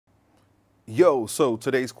So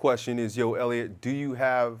today's question is, Elliott, do you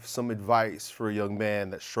have some advice for a young man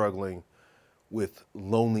that's struggling with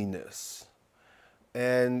loneliness?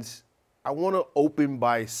 And I want to open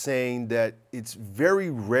by saying that it's very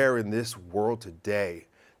rare in this world today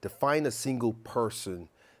to find a single person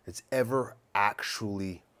that's ever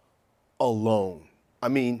actually alone. I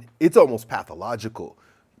mean, it's almost pathological.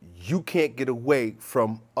 You can't get away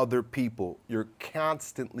from other people. You're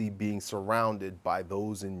constantly being surrounded by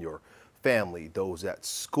those in your family, those at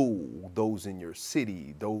school, those in your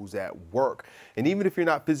city, those at work. And even if you're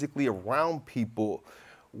not physically around people,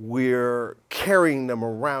 we're carrying them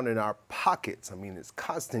around in our pockets. I mean, it's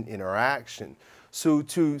constant interaction. So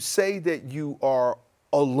to say that you are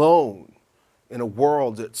alone in a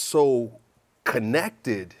world that's so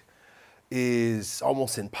connected is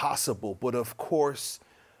almost impossible. But of course,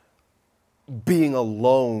 being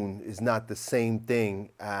alone is not the same thing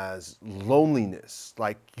as loneliness.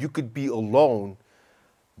 Like, you could be alone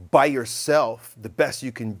by yourself, the best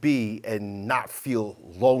you can be, and not feel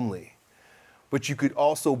lonely. But you could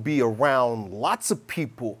also be around lots of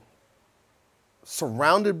people,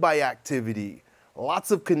 surrounded by activity,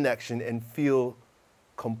 lots of connection, and feel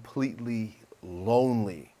completely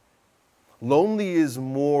lonely. Lonely is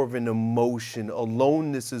more of an emotion.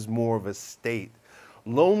 Aloneness is more of a state.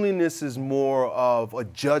 Loneliness is more of a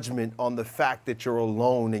judgment on the fact that you're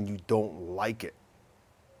alone and you don't like it.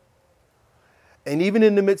 And even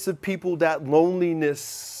in the midst of people, that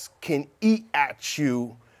loneliness can eat at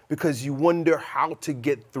you because you wonder how to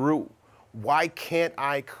get through. Why can't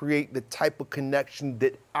I create the type of connection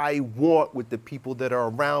that I want with the people that are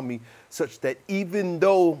around me, such that even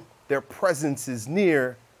though their presence is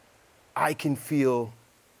near, I can feel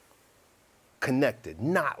connected,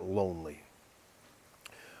 not lonely?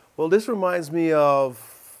 Well, this reminds me of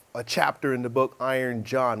a chapter in the book Iron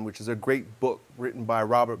John, which is a great book written by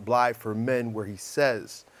Robert Bly for men, where he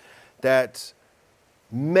says that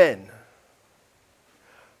men,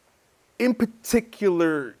 in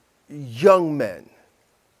particular young men,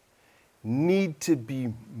 need to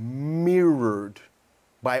be mirrored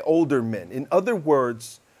by older men. In other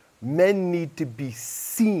words, men need to be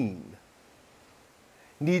seen,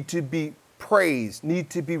 need to be praised,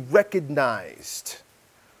 need to be recognized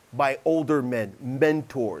by older men,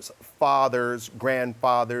 mentors, fathers,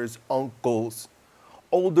 grandfathers, uncles,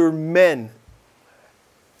 older men.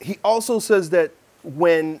 He also says that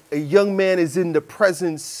when a young man is in the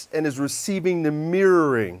presence and is receiving the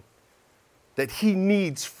mirroring that he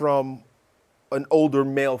needs from an older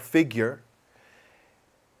male figure,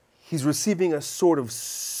 he's receiving a sort of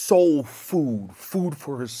soul food, food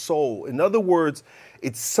for his soul. In other words,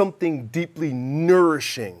 it's something deeply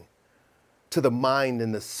nourishing to the mind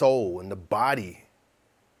and the soul and the body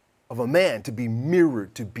of a man, to be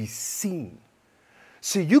mirrored, to be seen.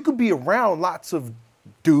 So you could be around lots of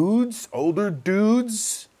dudes, older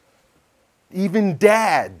dudes, even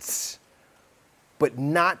dads, but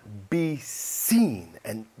not be seen.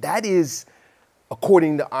 And that is,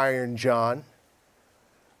 according to Iron John,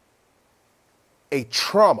 a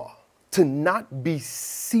trauma. To not be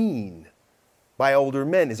seen by older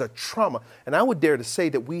men is a trauma. And I would dare to say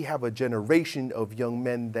that we have a generation of young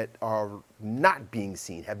men that are not being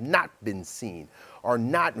seen, have not been seen, are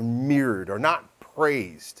not mirrored, are not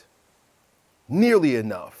praised nearly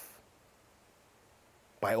enough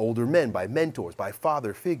by older men, by mentors, by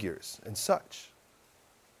father figures and such.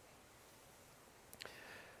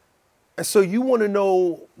 And so you want to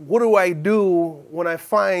know, what do I do when I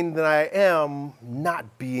find that I am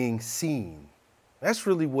not being seen? That's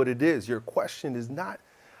really what it is. Your question is not,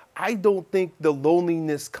 I don't think the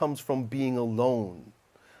loneliness comes from being alone.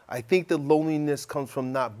 I think the loneliness comes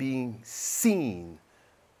from not being seen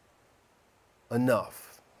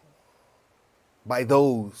enough by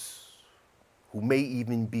those who may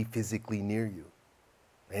even be physically near you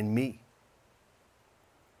and me.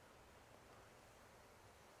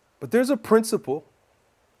 But there's a principle.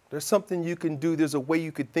 There's something you can do. There's a way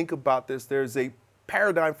you could think about this. There's a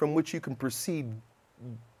paradigm from which you can proceed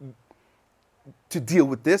to deal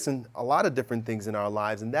with this and a lot of different things in our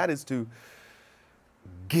lives, and that is to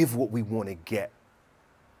give what we want to get.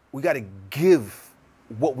 We got to give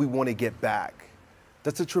what we want to get back.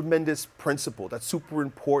 That's a tremendous principle. That's super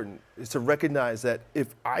important, is to recognize that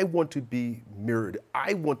if I want to be mirrored,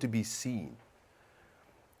 I want to be seen,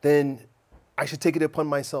 then I should take it upon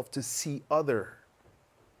myself to see other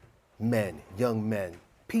men, young men,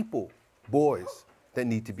 people, boys that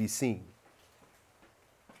need to be seen.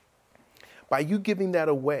 By you giving that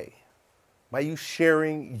away, by you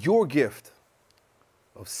sharing your gift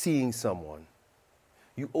of seeing someone,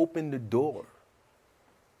 you open the door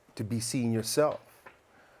to be seen yourself.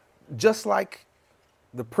 just like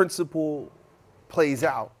the principle plays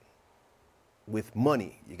out with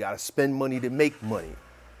money, you got to spend money to make money.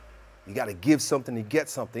 You got to give something to get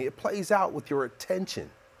something. It plays out with your attention.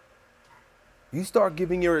 You start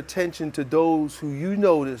giving your attention to those who you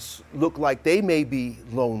notice look like they may be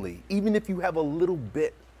lonely, even if you have a little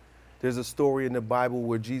bit. There's a story in the Bible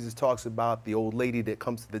where Jesus talks about the old lady that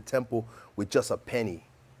comes to the temple with just a penny.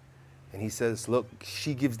 And he says, look,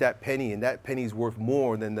 she gives that penny, and that penny's worth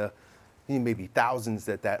more than the maybe thousands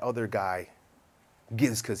that other guy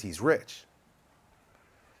gives because he's rich.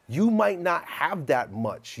 You might not have that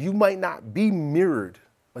much. You might not be mirrored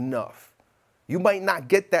enough. You might not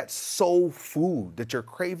get that soul food that you're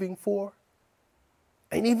craving for.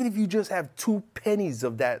 And even if you just have 2 pennies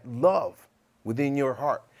of that love within your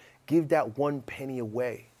heart, give that 1 penny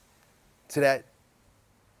away to that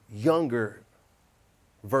younger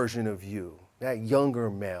version of you, that younger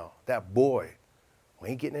male, that boy who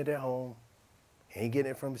ain't getting it at home, he ain't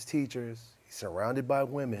getting it from his teachers, he's surrounded by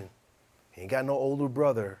women, he ain't got no older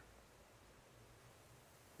brother.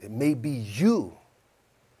 It may be you.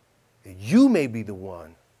 You may be the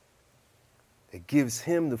one that gives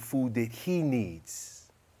him the food that he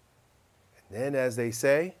needs. And then, as they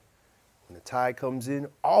say, when the tide comes in,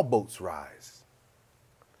 all boats rise.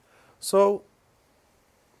 So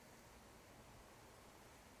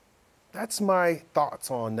that's my thoughts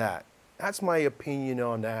on that. That's my opinion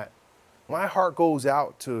on that. My heart goes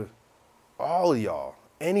out to all of y'all,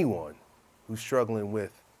 anyone who's struggling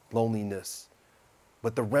with loneliness.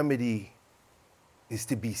 But the remedy is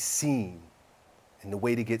to be seen. And the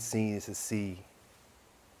way to get seen is to see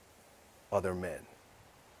other men.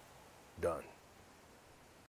 Done.